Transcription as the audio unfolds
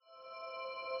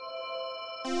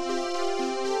Hey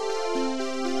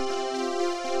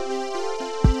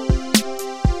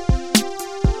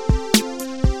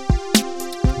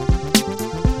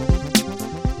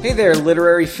there,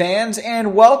 literary fans,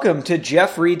 and welcome to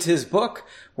Jeff Reads His Book,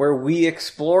 where we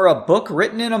explore a book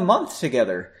written in a month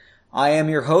together. I am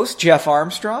your host, Jeff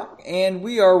Armstrong, and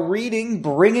we are reading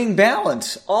Bringing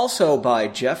Balance, also by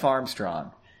Jeff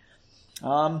Armstrong.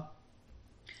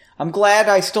 I'm glad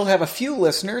I still have a few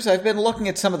listeners. I've been looking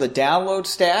at some of the download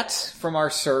stats from our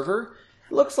server.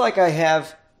 It looks like I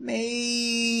have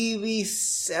maybe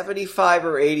 75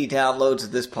 or 80 downloads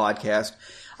of this podcast.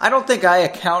 I don't think I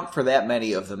account for that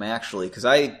many of them, actually, because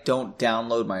I don't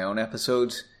download my own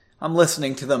episodes. I'm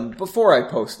listening to them before I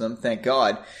post them, thank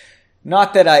God.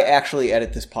 Not that I actually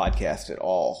edit this podcast at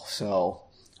all, so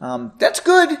that's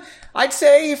good. I'd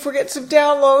say if we get some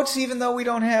downloads, even though we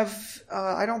don't have,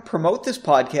 I don't promote this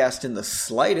podcast in the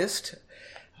slightest.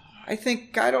 I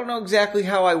don't know exactly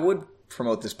how I would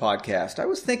promote this podcast. I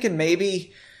was thinking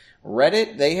maybe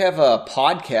Reddit, they have a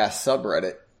podcast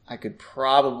subreddit I could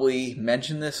probably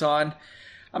mention this on.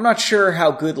 I'm not sure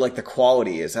how good, the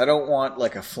quality is. I don't want,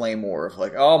 a flame war of,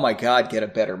 oh my God, get a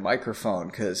better microphone,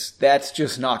 because that's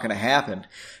just not going to happen.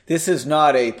 This is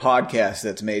not a podcast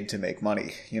that's made to make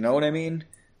money. You know what I mean?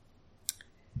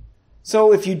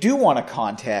 So if you do want to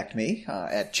contact me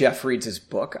at Jeff Reads His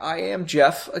Book, I am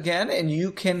Jeff again, and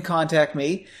you can contact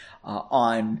me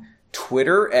on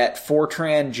Twitter at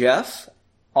FortranJeff,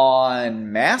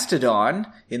 on Mastodon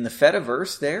in the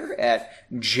Fediverse there at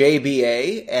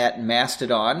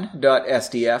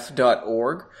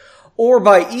jba@mastodon.sdf.org, or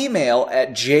by email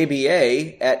at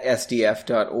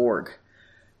jba@sdf.org.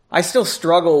 I still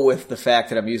struggle with the fact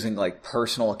that I'm using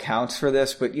personal accounts for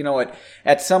this, but you know what?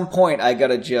 At some point I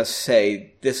gotta just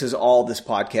say this is all this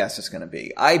podcast is gonna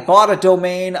be. I bought a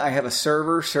domain, I have a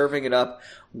server serving it up.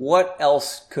 What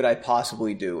else could I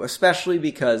possibly do? Especially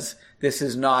because this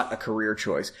is not a career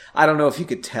choice. I don't know if you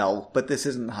could tell, but this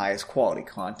isn't the highest quality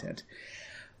content.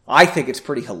 I think it's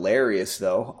pretty hilarious,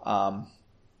 though.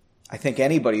 I think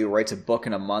anybody who writes a book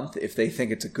in a month, if they think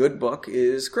it's a good book,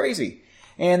 is crazy.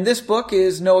 And this book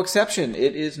is no exception.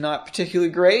 It is not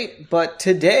particularly great, but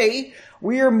today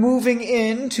we are moving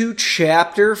into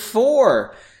Chapter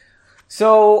 4.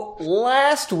 So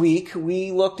last week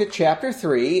we looked at Chapter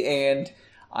 3, and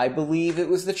I believe it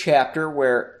was the chapter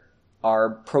where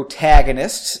our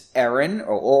protagonists, Aaron,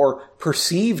 or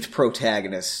perceived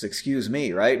protagonists, excuse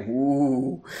me, right?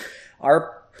 Ooh.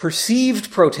 Our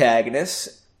perceived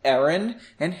protagonists, Aaron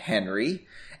and Henry,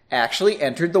 actually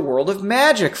entered the world of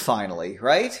magic finally,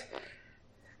 right?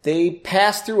 They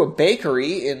passed through a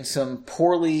bakery in some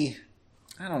poorly,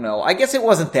 I don't know, I guess it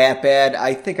wasn't that bad.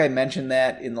 I think I mentioned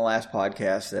that in the last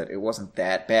podcast, that it wasn't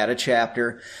that bad a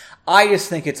chapter. I just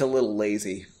think it's a little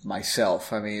lazy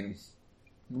myself. I mean,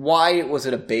 why was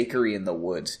it a bakery in the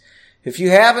woods? If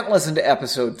you haven't listened to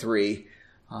episode 3,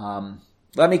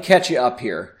 let me catch you up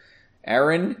here.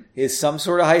 Erin is some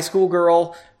sort of high school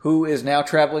girl who is now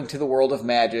traveling to the world of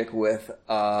magic with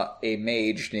a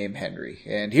mage named Henry.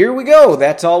 And here we go.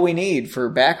 That's all we need for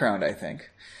background, I think.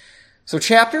 So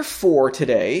chapter 4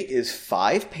 today is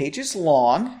 5 pages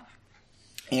long.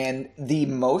 And the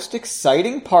most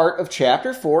exciting part of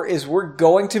Chapter 4 is we're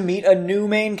going to meet a new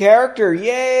main character.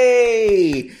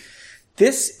 Yay!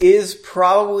 This is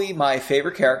probably my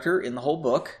favorite character in the whole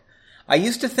book. I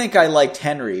used to think I liked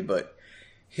Henry, but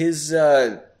his,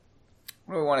 what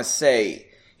do I want to say?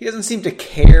 He doesn't seem to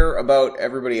care about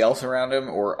everybody else around him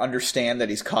or understand that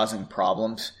he's causing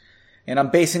problems. And I'm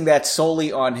basing that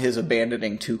solely on his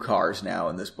abandoning 2 cars now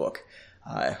in this book.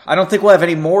 I don't think we'll have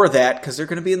any more of that because they're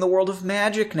going to be in the world of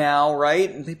magic now,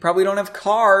 right? And they probably don't have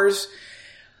cars.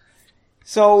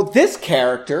 So this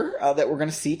character that we're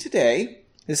going to see today,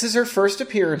 this is her first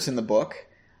appearance in the book.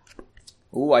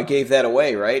 Ooh, I gave that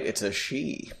away, right? It's a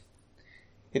she.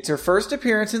 It's her first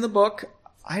appearance in the book.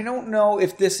 I don't know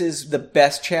if this is the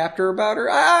best chapter about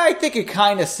her. I think it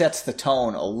kind of sets the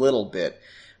tone a little bit,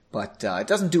 but it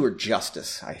doesn't do her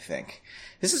justice, I think.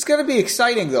 This is going to be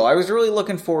exciting, though. I was really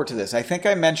looking forward to this. I think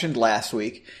I mentioned last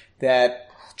week that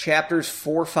chapters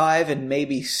 4, 5, and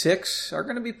maybe 6 are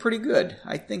going to be pretty good.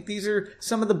 I think these are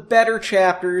some of the better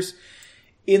chapters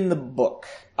in the book.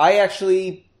 I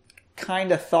actually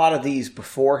kind of thought of these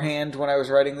beforehand when I was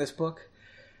writing this book.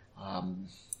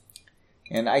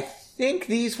 And I think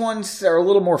these ones are a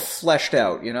little more fleshed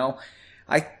out, you know.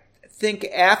 I think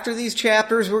after these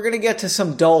chapters, we're going to get to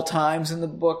some dull times in the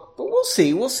book, but we'll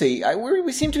see. We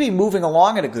seem to be moving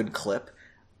along at a good clip.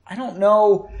 I don't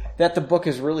know that the book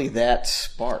is really that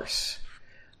sparse.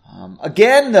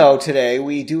 Again, though, today,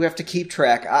 we do have to keep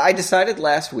track. I decided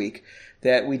last week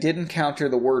that we did encounter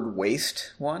the word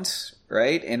waste once,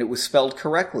 right? And it was spelled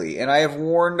correctly. And I have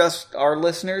warned our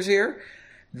listeners here,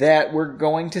 that we're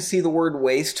going to see the word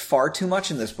waste far too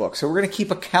much in this book. So we're going to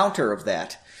keep a counter of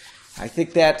that. I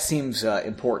think that seems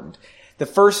important. The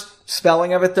first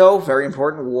spelling of it, though, very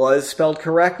important, was spelled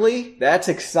correctly. That's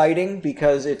exciting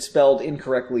because it's spelled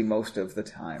incorrectly most of the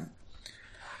time.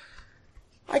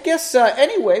 I guess,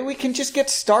 anyway, we can just get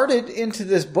started into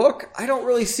this book. I don't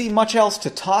really see much else to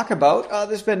talk about.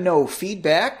 There's been no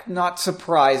feedback, not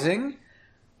surprising.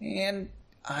 And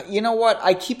you know what?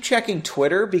 I keep checking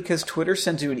Twitter because Twitter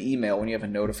sends you an email when you have a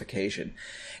notification.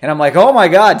 And I'm like, oh my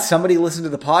God, somebody listened to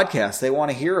the podcast. They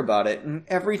want to hear about it. And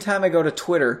every time I go to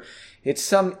Twitter, it's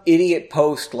some idiot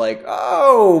post like,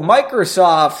 oh,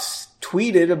 Microsoft's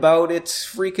tweeted about its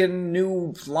freaking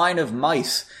new line of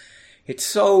mice. It's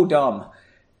so dumb.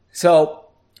 So,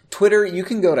 Twitter, you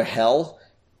can go to hell,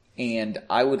 and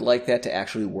I would like that to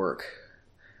actually work.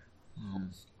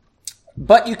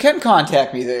 But you can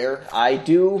contact me there. I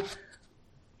do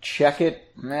check it,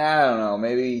 I don't know,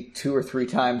 maybe 2 or 3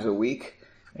 times a week.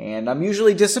 And I'm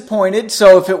usually disappointed,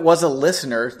 so if it was a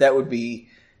listener, that would be,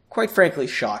 quite frankly,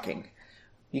 shocking.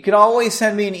 You can always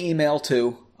send me an email,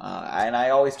 too, and I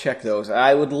always check those.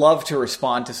 I would love to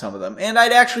respond to some of them, and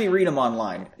I'd actually read them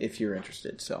online if you're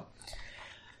interested, so.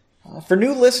 For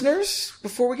new listeners,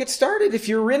 before we get started, if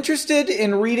you're interested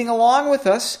in reading along with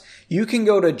us, you can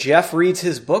go to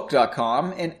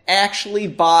jeffreadshisbook.com and actually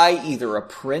buy either a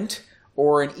print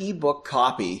or an ebook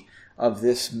copy of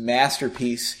this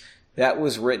masterpiece that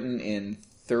was written in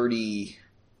 30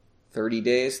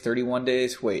 days, 31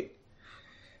 days, wait.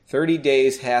 30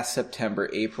 days, half September,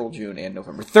 April, June, and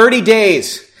November. 30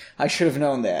 days! I should have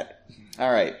known that.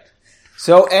 All right.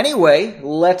 So anyway,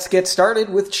 let's get started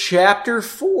with Chapter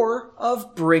 4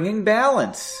 of Bringing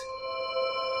Balance.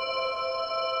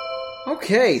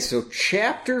 Okay, so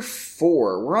Chapter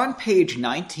 4. We're on page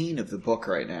 19 of the book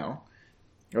right now,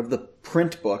 of the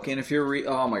print book. And if you're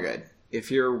if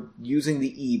you're using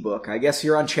the ebook, I guess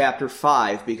you're on Chapter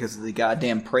 5 because the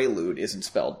goddamn prelude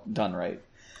isn't done right.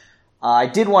 I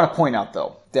did want to point out,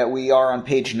 though, that we are on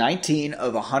page 19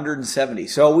 of 170.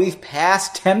 So we've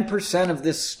passed 10% of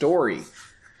this story.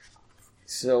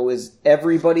 So is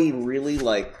everybody really,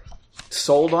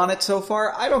 sold on it so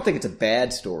far? I don't think it's a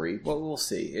bad story, but we'll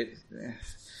see.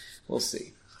 We'll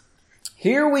see.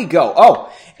 Here we go.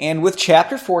 Oh, and with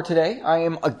Chapter 4 today, I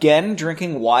am again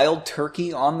drinking Wild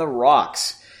Turkey on the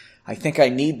Rocks. I think I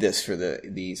need this for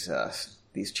these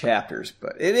chapters,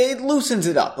 but it loosens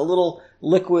it up. A little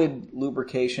liquid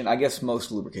lubrication. I guess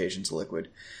most lubrication's liquid.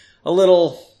 A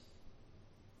little,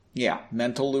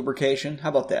 mental lubrication. How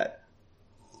about that?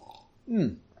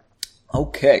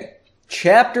 Okay.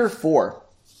 Chapter 4.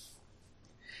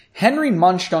 Henry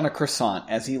munched on a croissant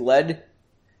as he led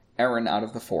Aaron out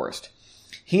of the forest.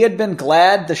 He had been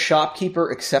glad the shopkeeper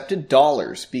accepted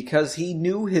dollars because he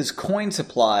knew his coin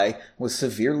supply was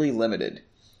severely limited.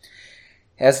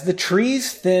 As the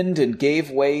trees thinned and gave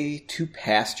way to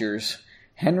pastures,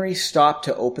 Henry stopped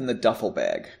to open the duffel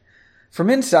bag. From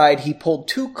inside, he pulled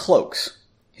 2 cloaks,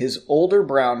 his older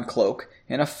brown cloak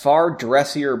and a far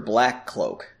dressier black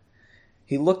cloak.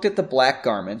 He looked at the black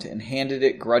garment and handed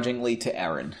it grudgingly to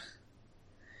Aaron.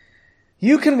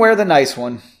 You can wear the nice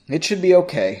one. It should be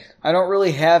okay. I don't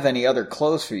really have any other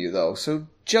clothes for you, though, so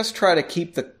just try to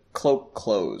keep the cloak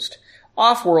closed.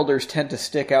 Off-worlders tend to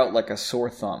stick out like a sore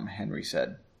thumb, Henry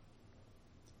said.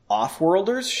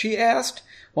 Off-worlders? She asked,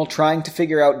 while trying to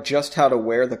figure out just how to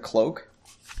wear the cloak.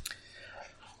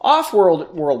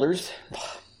 Off-worlders...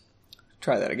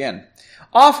 Try that again.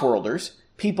 Off-worlders,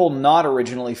 people not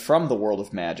originally from the world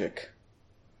of magic.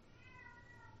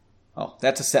 Oh,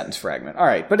 that's a sentence fragment. All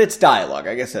right, but it's dialogue.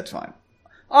 I guess that's fine.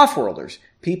 Off-worlders,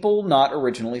 people not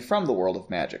originally from the world of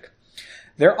magic.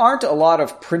 There aren't a lot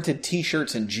of printed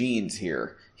t-shirts and jeans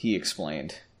here, he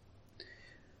explained.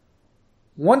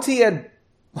 Once he had...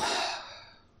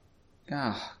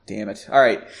 damn it. All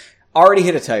right, already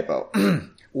hit a typo.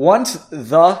 Once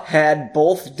the had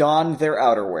both donned their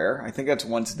outerwear. I think that's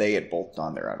once they had both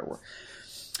donned their outerwear.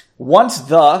 Once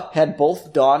the had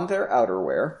both donned their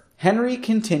outerwear, Henry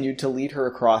continued to lead her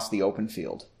across the open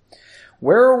field.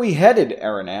 Where are we headed?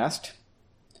 Aaron asked.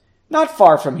 Not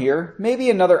far from here, maybe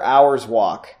another hour's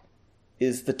walk,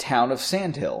 is the town of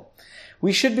Sandhill.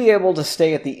 We should be able to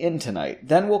stay at the inn tonight.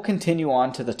 Then we'll continue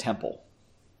on to the temple.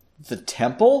 The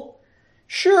temple?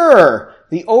 Sure,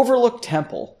 the Overlook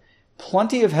Temple.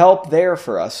 Plenty of help there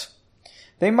for us.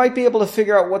 They might be able to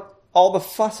figure out what all the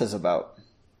fuss is about.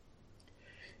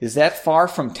 Is that far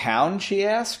from town? She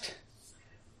asked.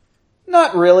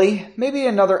 Not really. Maybe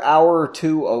another hour or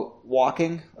two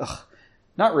walking.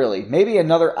 Not really. Maybe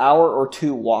another hour or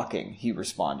two walking, he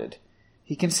responded.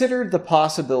 He considered the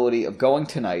possibility of going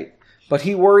tonight, but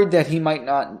he worried that he might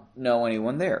not know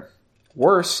anyone there.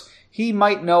 Worse, he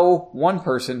might know one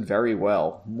person very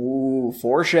well. Ooh,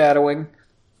 foreshadowing.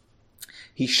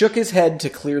 He shook his head to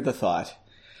clear the thought.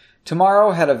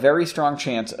 Tomorrow had a very strong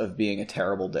chance of being a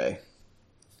terrible day.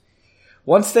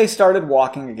 Once they started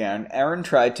walking again, Aaron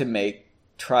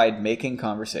tried making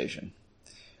conversation.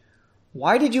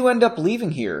 Why did you end up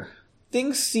leaving here?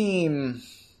 Things seem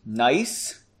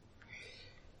nice.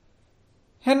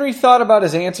 Henry thought about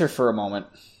his answer for a moment.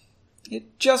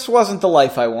 It just wasn't the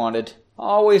life I wanted.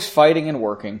 Always fighting and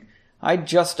working. I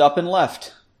just up and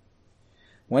left.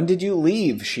 When did you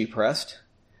leave? She pressed.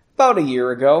 About a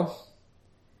year ago.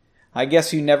 I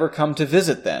guess you never come to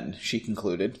visit then, she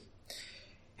concluded.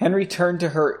 Henry turned to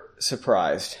her,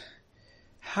 surprised.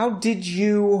 How did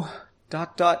you... ...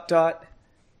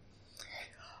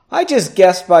 I just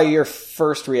guessed by your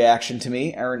first reaction to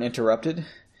me, Aaron interrupted.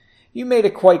 You made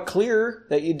it quite clear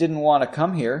that you didn't want to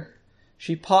come here.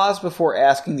 She paused before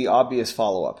asking the obvious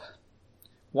follow-up.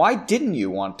 Why didn't you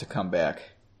want to come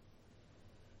back?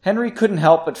 Henry couldn't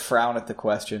help but frown at the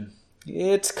question.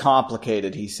 It's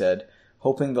complicated, he said,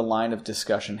 hoping the line of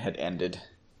discussion had ended.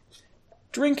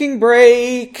 Drinking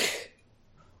break!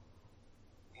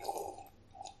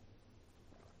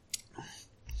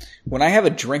 When I have a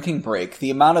drinking break,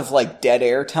 the amount of dead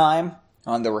air time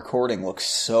on the recording looks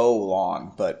so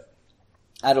long, but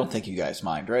I don't think you guys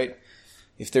mind, right?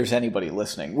 If there's anybody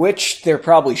listening, which there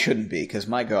probably shouldn't be, because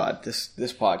my God, this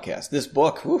podcast, this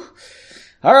book, whew.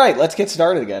 All right, let's get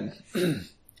started again.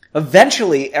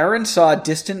 Eventually, Aaron saw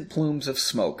distant plumes of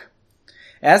smoke.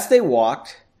 As they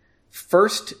walked,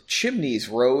 first chimneys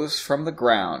rose from the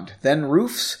ground, then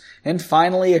roofs, and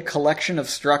finally a collection of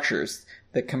structures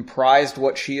that comprised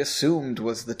what she assumed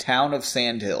was the town of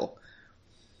Sandhill.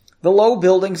 The low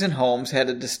buildings and homes had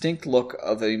a distinct look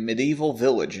of a medieval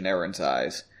village in Aaron's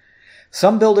eyes.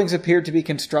 Some buildings appeared to be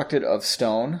constructed of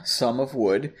stone, some of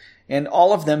wood, and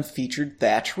all of them featured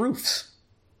thatch roofs.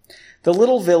 The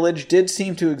little village did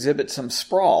seem to exhibit some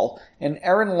sprawl, and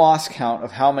Aaron lost count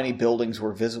of how many buildings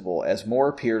were visible as more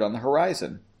appeared on the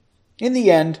horizon. In the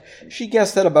end, she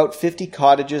guessed that about 50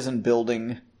 cottages and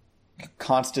building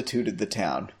constituted the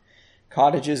town.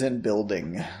 Cottages and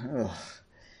building. Ugh.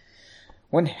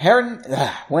 When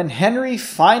Henry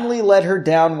finally led her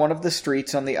down one of the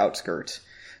streets on the outskirts,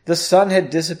 the sun had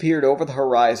disappeared over the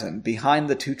horizon behind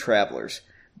the two travelers,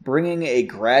 bringing a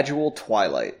gradual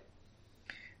twilight.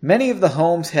 Many of the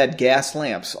homes had gas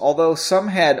lamps, although some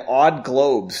had odd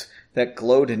globes that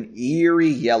glowed an eerie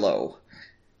yellow.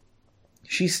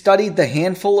 She studied the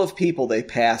handful of people they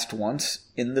passed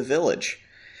once in the village.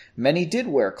 Many did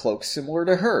wear cloaks similar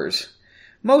to hers.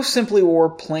 Most simply wore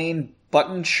plain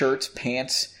buttoned shirts,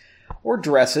 pants, or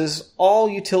dresses, all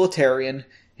utilitarian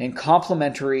and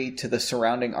complementary to the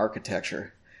surrounding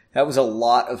architecture. That was a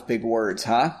lot of big words,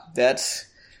 huh?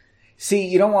 See,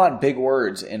 you don't want big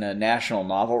words in a National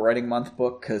Novel Writing Month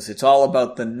book because it's all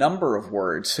about the number of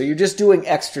words. So you're just doing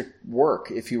extra work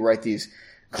if you write these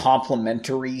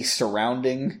complementary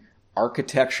surrounding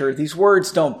architecture. These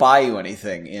words don't buy you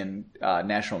anything in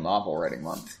National Novel Writing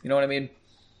Month. You know what I mean?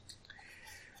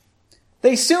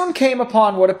 They soon came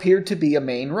upon what appeared to be a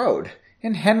main road,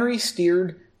 and Henry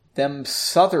steered them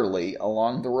southerly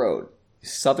along the road.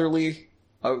 Is southerly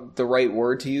the right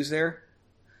word to use there?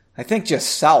 I think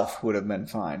just south would have been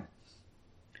fine.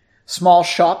 Small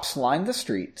shops lined the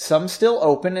street, some still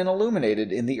open and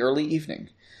illuminated in the early evening.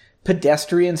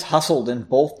 Pedestrians hustled in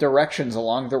both directions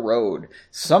along the road,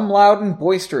 some loud and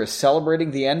boisterous, celebrating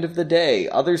the end of the day,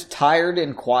 others tired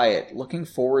and quiet, looking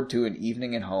forward to an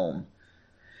evening at home.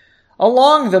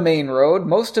 Along the main road,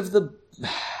 most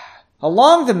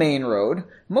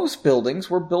buildings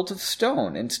were built of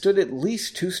stone and stood at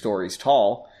least 2 stories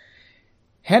tall.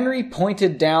 Henry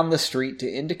pointed down the street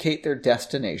to indicate their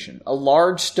destination, a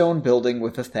large stone building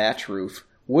with a thatch roof,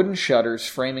 wooden shutters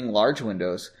framing large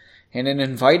windows, and an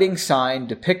inviting sign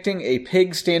depicting a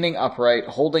pig standing upright,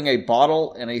 holding a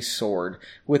bottle and a sword,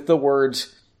 with the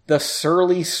words, "The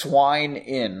Surly Swine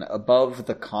Inn," above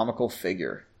the comical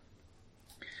figure.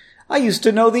 I used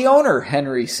to know the owner,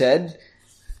 Henry said.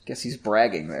 Guess he's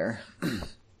bragging there.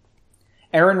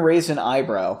 Aaron raised an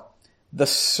eyebrow. The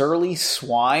Surly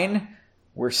Swine?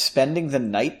 We're spending the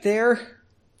night there?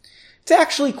 It's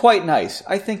actually quite nice.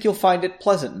 I think you'll find it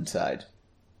pleasant inside.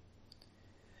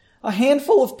 A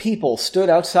handful of people stood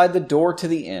outside the door to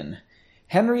the inn.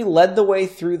 Henry led the way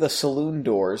through the saloon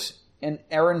doors, and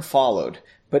Aaron followed,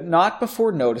 but not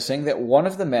before noticing that one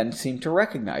of the men seemed to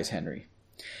recognize Henry.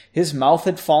 His mouth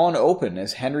had fallen open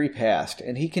as Henry passed,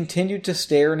 and he continued to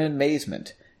stare in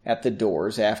amazement at the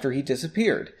doors after he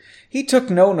disappeared. He took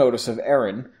no notice of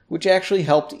Erin, which actually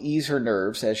helped ease her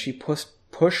nerves as she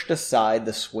pushed aside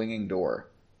the swinging door.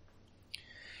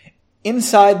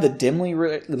 Inside the dimly...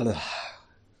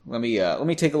 Let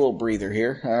me take a little breather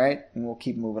here, all right? And we'll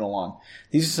keep moving along.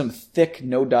 These are some thick,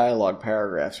 no dialogue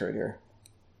paragraphs right here.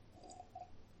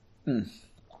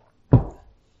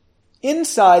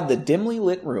 Inside the dimly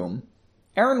lit room,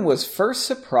 Erin was first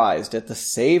surprised at the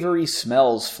savory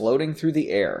smells floating through the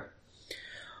air.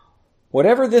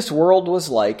 Whatever this world was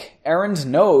like, Erin's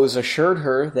nose assured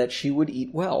her that she would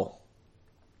eat well.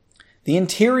 The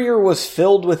interior was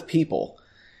filled with people.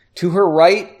 To her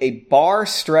right, a bar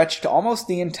stretched almost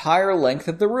the entire length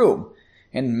of the room,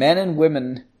 and men and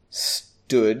women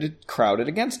stood crowded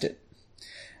against it.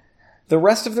 The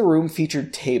rest of the room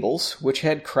featured tables, which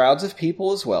had crowds of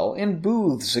people as well, and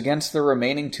booths against the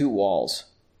remaining two walls.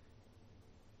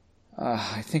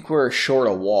 I think we're short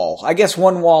a wall. I guess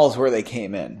one wall is where they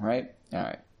came in, right? All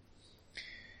right.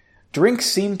 Drinks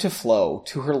seemed to flow.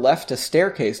 To her left, a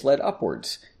staircase led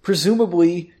upwards,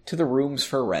 presumably to the rooms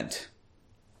for rent.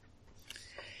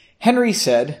 Henry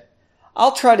said,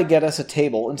 "I'll try to get us a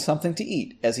table and something to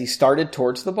eat," as he started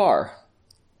towards the bar.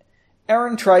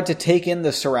 Erin tried to take in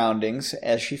the surroundings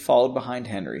as she followed behind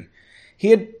Henry. He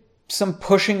had some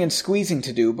pushing and squeezing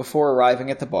to do before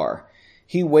arriving at the bar.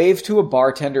 He waved to a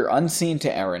bartender unseen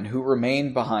to Erin, who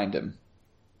remained behind him.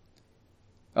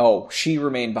 Oh, she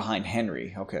remained behind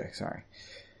Henry. Okay, sorry.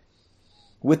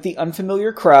 With the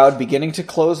unfamiliar crowd beginning to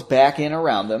close back in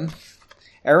around them,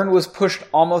 Erin was pushed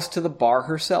almost to the bar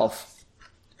herself.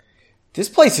 "This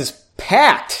place is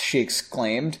packed," she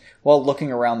exclaimed while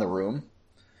looking around the room.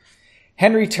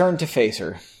 Henry turned to face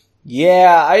her.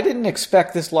 "Yeah, I didn't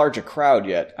expect this large a crowd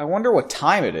yet. I wonder what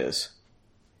time it is."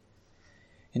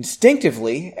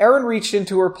 Instinctively, Erin reached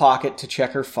into her pocket to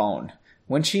check her phone.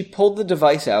 When she pulled the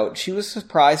device out, she was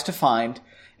surprised to find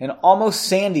an almost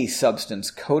sandy substance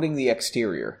coating the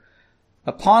exterior.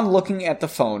 Upon looking at the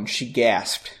phone, she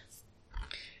gasped.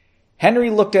 Henry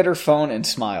looked at her phone and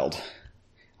smiled.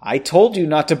 "I told you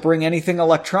not to bring anything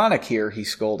electronic here," he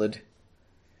scolded.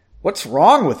 "What's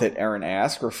wrong with it?" Erin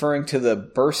asked, referring to the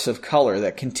bursts of color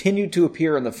that continued to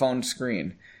appear on the phone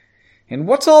screen. "And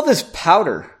what's all this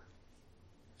powder?"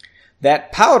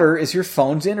 "That powder is your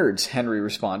phone's innards," Henry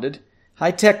responded.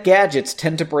 "High-tech gadgets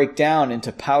tend to break down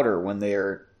into powder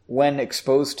when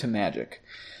exposed to magic.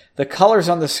 The colors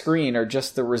on the screen are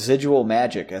just the residual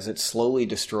magic as it slowly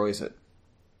destroys it."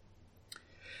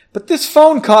 "But this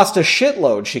phone cost a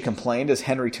shitload," she complained as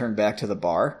Henry turned back to the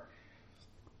bar.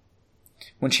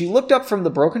 When she looked up from the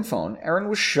broken phone, Erin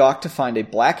was shocked to find a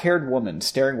black-haired woman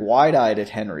staring wide-eyed at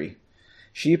Henry.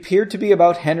 She appeared to be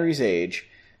about Henry's age,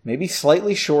 maybe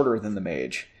slightly shorter than the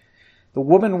mage. The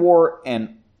woman wore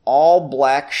an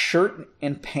all-black shirt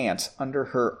and pants under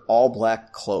her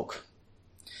all-black cloak.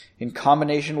 In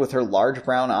combination with her large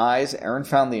brown eyes, Erin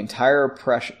found the entire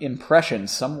impression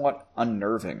somewhat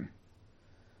unnerving.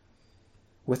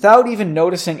 Without even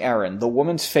noticing Erin, the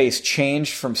woman's face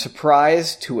changed from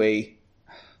surprise to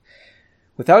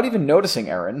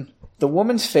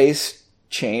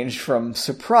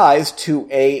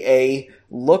a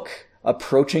look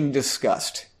approaching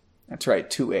disgust. That's right,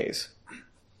 2 A's.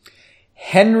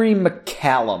 "Henry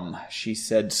McCallum," she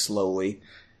said slowly.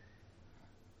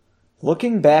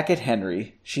 Looking back at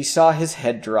Henry, she saw his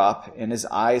head drop and his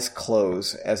eyes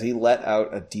close as he let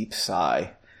out a deep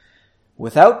sigh.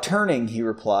 Without turning, he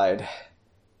replied,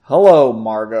 "Hello,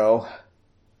 Margot."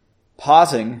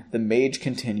 Pausing, the mage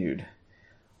continued,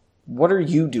 "What are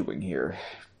you doing here?"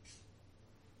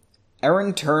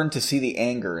 Erin turned to see the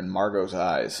anger in Margot's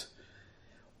eyes.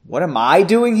 "What am I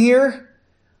doing here?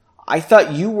 I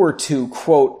thought you were to,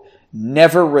 quote,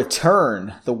 never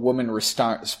return," the woman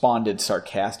responded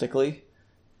sarcastically.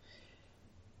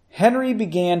 Henry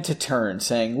began to turn,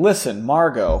 saying, "Listen,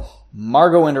 Margot."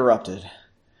 Margot interrupted.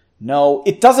 "No,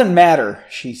 it doesn't matter."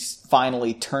 She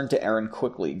finally turned to Erin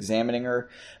quickly, examining her,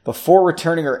 before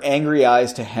returning her angry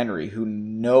eyes to Henry, who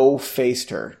now faced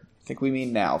her.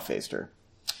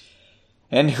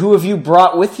 "And who have you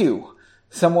brought with you?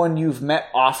 Someone you've met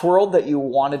off-world that you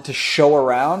wanted to show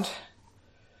around?"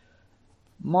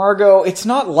 "Margot, it's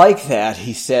not like that,"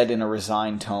 he said in a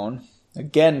resigned tone.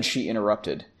 Again, she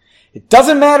interrupted. "It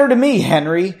doesn't matter to me,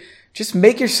 Henry. Just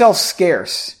make yourself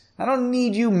scarce. I don't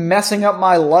need you messing up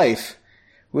my life."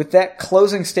 With that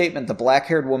closing statement, the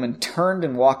black-haired woman turned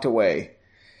and walked away.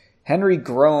 Henry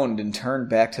groaned and turned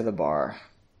back to the bar.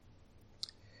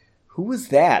 "Who was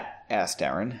that?" asked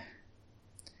Erin.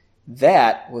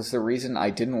 That was the reason I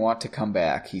didn't want to come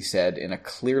back, he said in a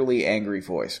clearly angry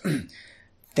voice.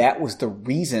 That was the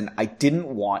reason I didn't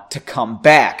want to come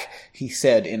back, he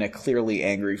said in a clearly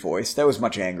angry voice. That was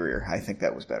much angrier. I think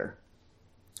that was better.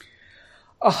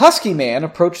 A husky man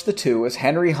approached the two as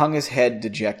Henry hung his head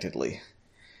dejectedly.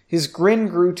 His grin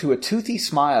grew to a toothy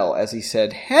smile as he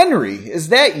said, "Henry, is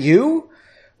that you?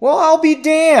 Well, I'll be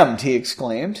damned," he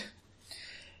exclaimed.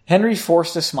 Henry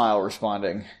forced a smile,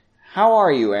 responding, "How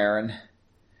are you, Aaron?"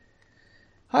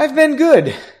 "I've been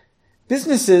good.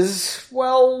 Businesses,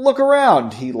 well, look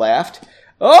around," he laughed.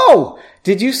 "Oh,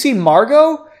 did you see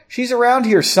Margot? She's around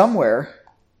here somewhere."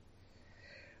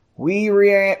 We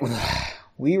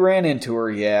ran into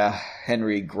her, yeah,"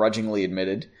 Henry grudgingly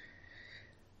admitted.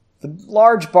 The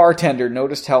large bartender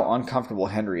noticed how uncomfortable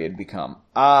Henry had become.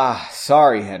 "Ah,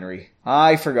 sorry, Henry.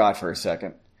 I forgot for a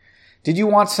second. Did you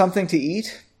want something to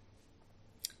eat?"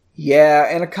 "Yeah,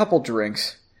 and a couple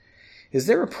drinks. Is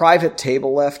there a private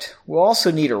table left? We'll also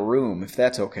need a room, if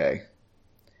that's okay."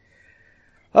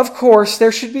 "Of course,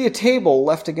 there should be a table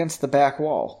left against the back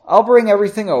wall. I'll bring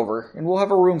everything over, and we'll have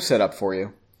a room set up for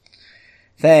you."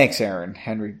 "Thanks, Aaron,"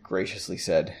 Henry graciously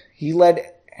said. He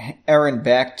led Aaron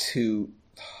to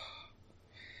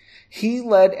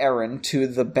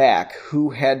the back, who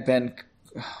had been...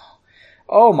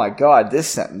 Oh my God, this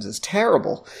sentence is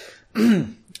terrible.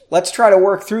 Let's try to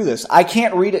work through this. I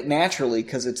can't read it naturally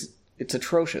because it's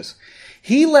atrocious.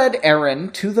 He led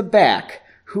Aaron to the back,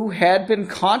 who had been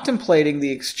contemplating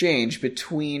the exchange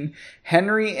between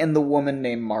Henry and the woman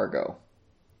named Margot.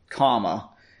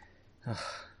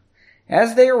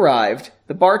 As they arrived,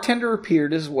 the bartender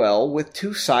appeared as well, with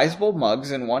 2 sizable mugs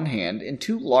in one hand and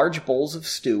 2 large bowls of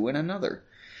stew in another.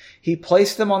 He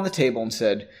placed them on the table and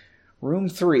said, "Room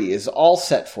 3 is all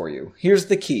set for you. Here's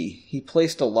the key." He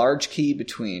placed a large key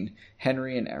between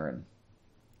Henry and Aaron.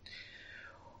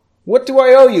 "What do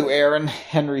I owe you, Aaron?"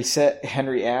 Henry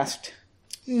asked.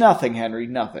 "Nothing, Henry,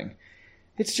 nothing.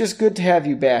 It's just good to have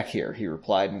you back here," he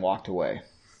replied and walked away.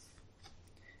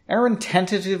 Aaron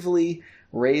tentatively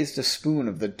raised a spoon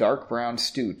of the dark brown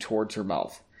stew towards her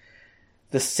mouth.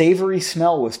 The savory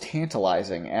smell was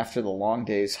tantalizing after the long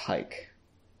day's hike.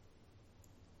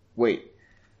 Wait,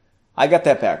 I got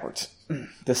that backwards.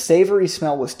 The savory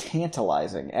smell was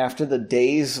tantalizing after the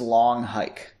day's long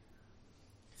hike.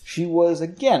 She was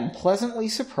again pleasantly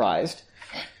surprised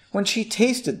when she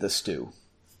tasted the stew.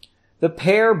 The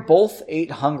pair both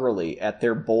ate hungrily at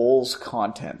their bowl's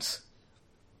contents.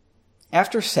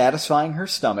 After satisfying her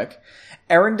stomach,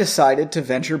 Aaron decided to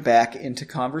venture back into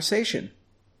conversation.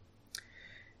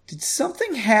 "Did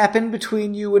something happen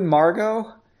between you and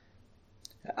Margot?"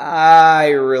 "I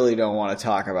really don't want to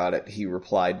talk about it," he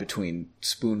replied between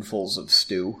spoonfuls of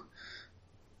stew.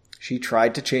 She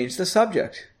tried to change the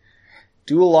subject.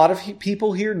 "Do a lot of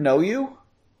people here know you?"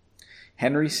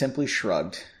 Henry simply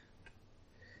shrugged.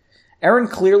 Aaron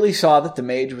clearly saw that the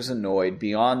mage was annoyed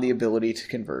beyond the ability to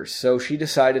converse, so she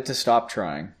decided to stop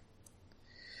trying.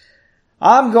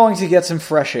 "I'm going to get some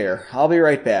fresh air. I'll be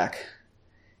right back."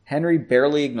 Henry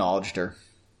barely acknowledged her.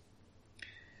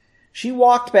 She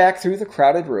walked back through the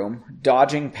crowded room,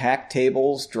 dodging packed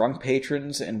tables, drunk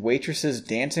patrons, and waitresses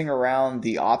dancing around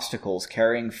the obstacles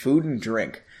carrying food and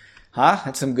drink.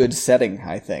 That's some good setting,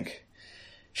 I think.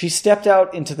 She stepped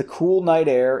out into the cool night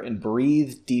air and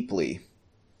breathed deeply.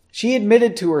 She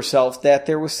admitted to herself that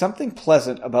there was something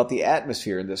pleasant about the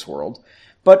atmosphere in this world,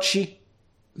 but she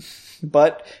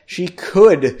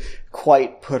could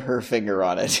quite put her finger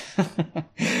on it.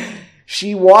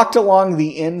 She walked along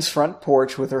the inn's front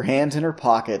porch with her hands in her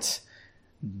pockets,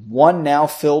 one now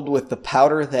filled with the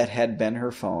powder that had been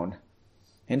her phone,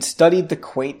 and studied the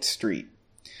quaint street.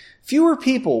 Fewer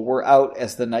people were out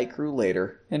as the night grew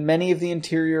later, and many of the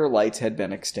interior lights had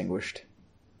been extinguished.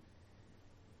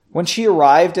 When she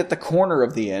arrived at the corner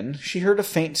of the inn, she heard a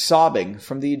faint sobbing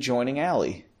from the adjoining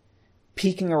alley.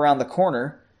 Peeking around the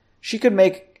corner, she could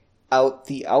make out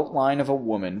the outline of a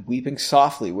woman weeping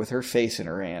softly with her face in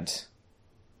her hands.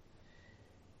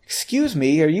 "Excuse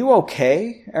me, are you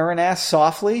okay?" Aaron asked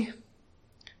softly.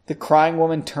 The crying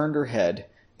woman turned her head,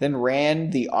 then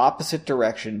ran the opposite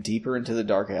direction deeper into the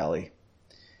dark alley.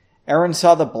 Aaron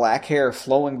saw the black hair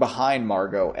flowing behind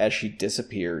Margot as she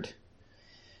disappeared.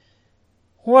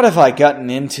 "What have I gotten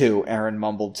into?" Aaron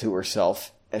mumbled to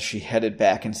herself as she headed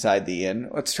back inside the inn.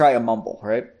 Let's try a mumble,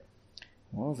 right?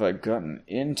 "What have I gotten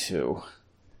into?"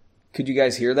 Could you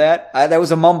guys hear that? That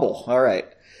was a mumble. All right.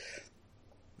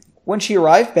 When she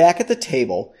arrived back at the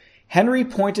table, Henry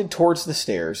pointed towards the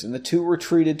stairs, and the two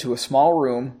retreated to a small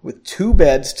room with 2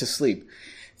 beds to sleep.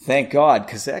 Thank God,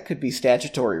 because that could be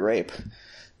statutory rape.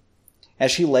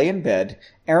 As she lay in bed,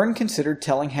 Erin considered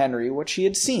telling Henry what she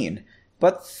had seen,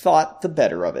 but thought the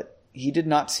better of it. He did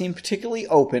not seem particularly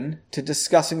open to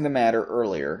discussing the matter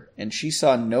earlier, and she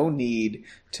saw no need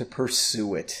to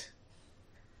pursue it.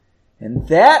 And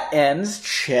that ends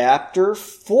Chapter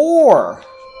 4.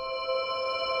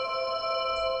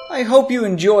 I hope you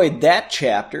enjoyed that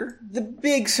chapter. The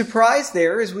big surprise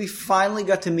there is we finally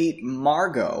got to meet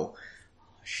Margot.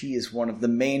 She is one of the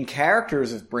main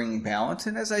characters of Bringing Balance,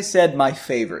 and as I said, my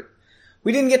favorite.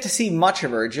 We didn't get to see much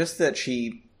of her, just that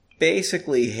she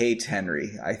basically hates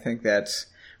Henry. I think that's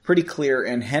pretty clear,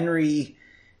 and Henry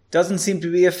doesn't seem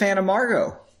to be a fan of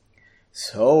Margot.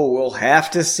 So we'll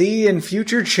have to see in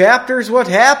future chapters what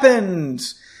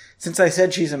happens. Since I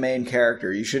said she's a main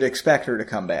character, you should expect her to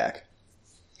come back.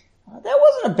 That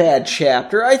wasn't a bad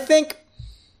chapter. I think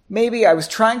maybe I was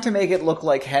trying to make it look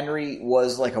like Henry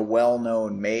was like a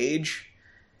well-known mage,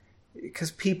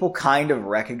 because people kind of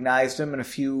recognized him in a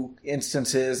few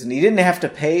instances, and he didn't have to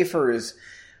pay for his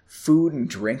food and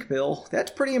drink bill.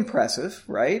 That's pretty impressive,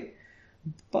 right?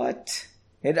 But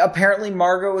apparently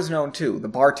Margot was known too. The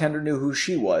bartender knew who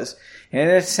she was, and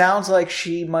it sounds like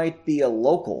she might be a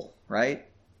local, right?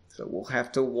 So we'll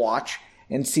have to watch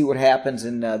and see what happens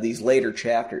in these later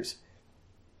chapters.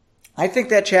 I think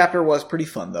that chapter was pretty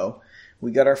fun, though.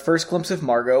 We got our first glimpse of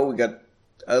Margot. We got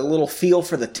a little feel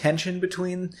for the tension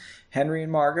between Henry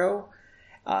and Margot.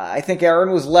 I think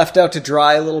Erin was left out to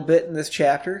dry a little bit in this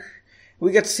chapter.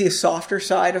 We got to see a softer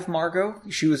side of Margot.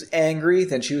 She was angry,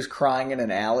 then she was crying in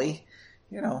an alley.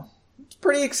 You know, it's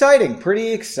pretty exciting,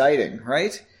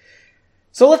 right?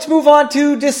 So let's move on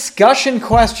to discussion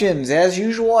questions. As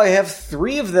usual, I have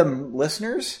 3 of them,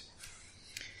 listeners.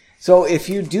 So if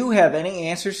you do have any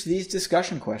answers to these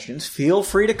discussion questions, feel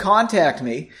free to contact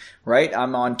me, right?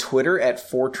 I'm on Twitter at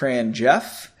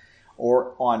FortranJeff,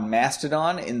 or on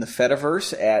Mastodon in the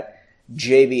Fediverse at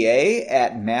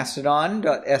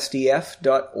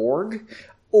jba@mastodon.sdf.org,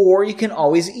 or you can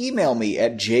always email me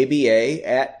at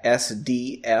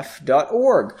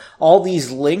jba@sdf.org. All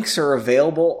these links are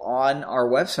available on our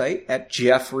website at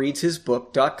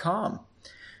jeffreadshisbook.com.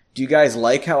 Do you guys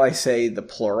like how I say the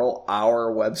plural, our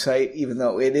website, even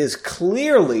though it is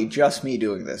clearly just me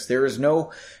doing this? There is no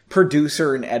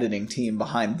producer and editing team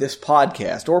behind this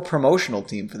podcast, or promotional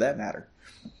team for that matter.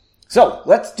 So,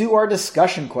 let's do our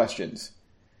discussion questions.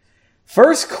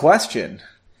 First question.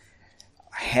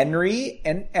 Henry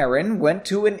and Erin went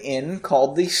to an inn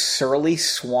called the Surly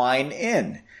Swine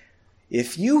Inn.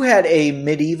 If you had a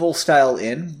medieval-style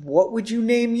inn, what would you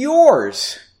name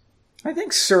yours? I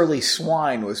think Surly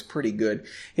Swine was pretty good.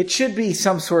 It should be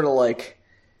some sort of, like,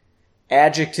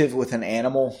 adjective with an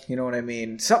animal, you know what I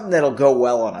mean? Something that'll go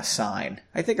well on a sign.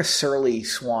 I think a surly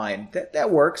swine, that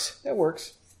works. That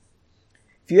works.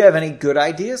 If you have any good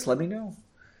ideas, let me know.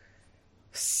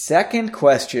 Second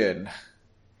question.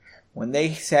 When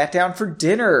they sat down for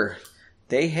dinner,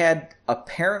 they had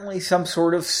apparently some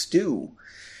sort of stew.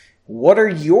 What are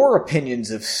your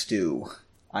opinions of stew?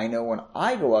 I know when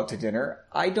I go out to dinner,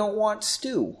 I don't want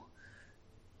stew.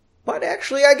 But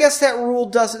actually, I guess that rule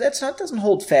doesn't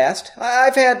hold fast.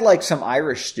 I've had like some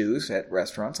Irish stews at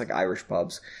restaurants, like Irish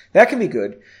pubs. That can be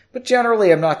good. But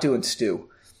generally, I'm not doing stew.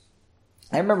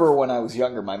 I remember when I was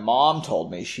younger, my mom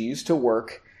told me she used to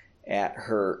work at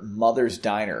her mother's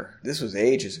diner. This was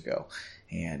ages ago.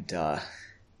 And, yeah,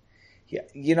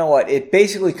 you know what? It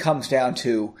basically comes down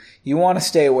to you want to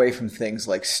stay away from things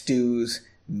like stews,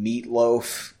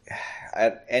 meatloaf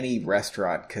at any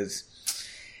restaurant, because,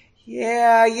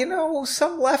 yeah, you know,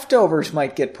 some leftovers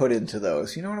might get put into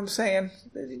those. You know what I'm saying?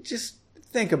 Just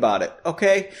think about it,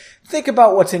 okay? Think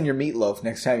about what's in your meatloaf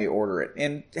next time you order it,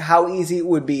 and how easy it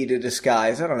would be to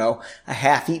disguise, I don't know, a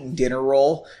half-eaten dinner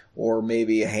roll or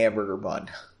maybe a hamburger bun.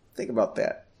 Think about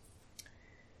that.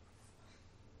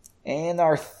 And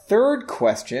our third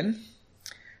question.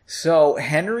 So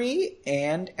Henry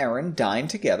and Erin dine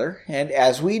together, and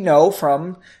as we know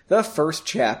from the first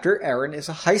chapter, Erin is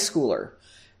a high schooler,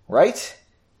 right?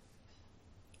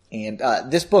 And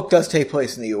this book does take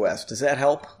place in the U.S. Does that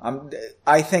help?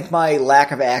 I think my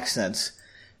lack of accents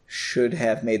should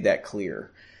have made that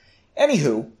clear.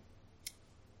 Anywho,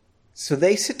 so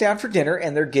they sit down for dinner,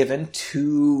 and they're given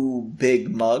 2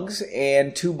 big mugs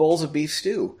and 2 bowls of beef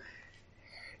stew.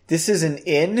 This is an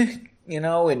inn, you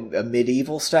know, in a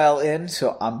medieval style inn,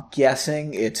 so I'm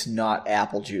guessing it's not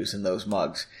apple juice in those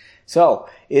mugs. So,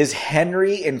 is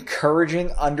Henry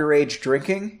encouraging underage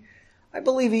drinking? I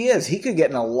believe he is. He could get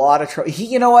in a lot of trouble.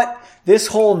 You know what? This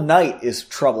whole night is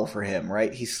trouble for him,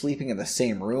 right? He's sleeping in the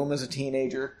same room as a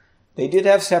teenager. They did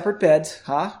have separate beds,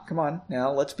 huh? Come on,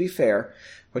 now, let's be fair.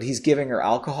 But he's giving her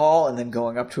alcohol and then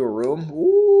going up to her room.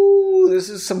 Ooh, this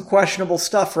is some questionable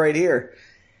stuff right here.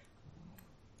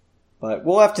 But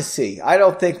we'll have to see. I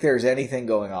don't think there's anything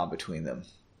going on between them.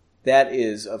 That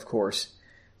is, of course,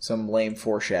 some lame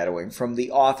foreshadowing from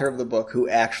the author of the book who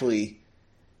actually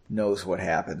knows what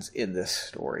happens in this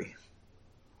story.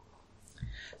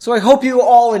 So I hope you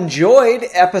all enjoyed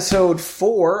episode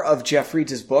 4 of Jeff Reads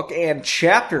His Book and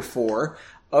chapter 4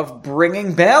 of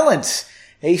Bringing Balance,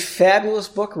 a fabulous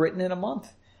book written in a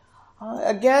month.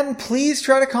 Again, please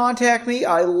try to contact me.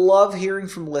 I love hearing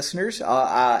from listeners.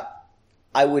 I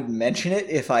would mention it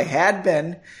if I had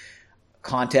been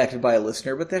contacted by a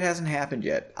listener, but that hasn't happened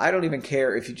yet. I don't even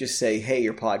care if you just say, hey,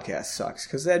 your podcast sucks,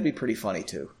 because that'd be pretty funny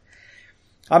too.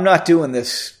 I'm not doing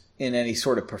this in any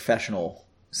sort of professional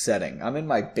setting. I'm in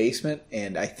my basement,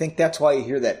 and I think that's why you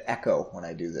hear that echo when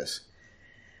I do this.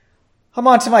 I'm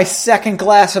on to my second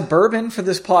glass of bourbon for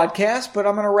this podcast, but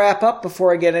I'm going to wrap up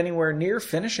before I get anywhere near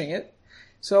finishing it.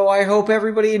 So I hope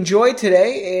everybody enjoyed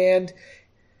today, and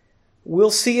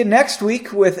we'll see you next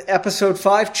week with episode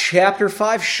 5. Chapter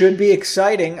 5 should be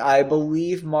exciting. I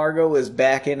believe Margot is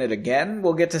back in it again.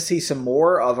 We'll get to see some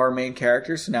more of our main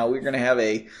characters. Now we're going to have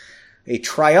a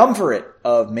triumvirate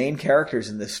of main characters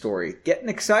in this story. Getting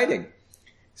exciting.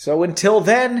 So until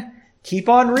then, keep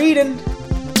on reading.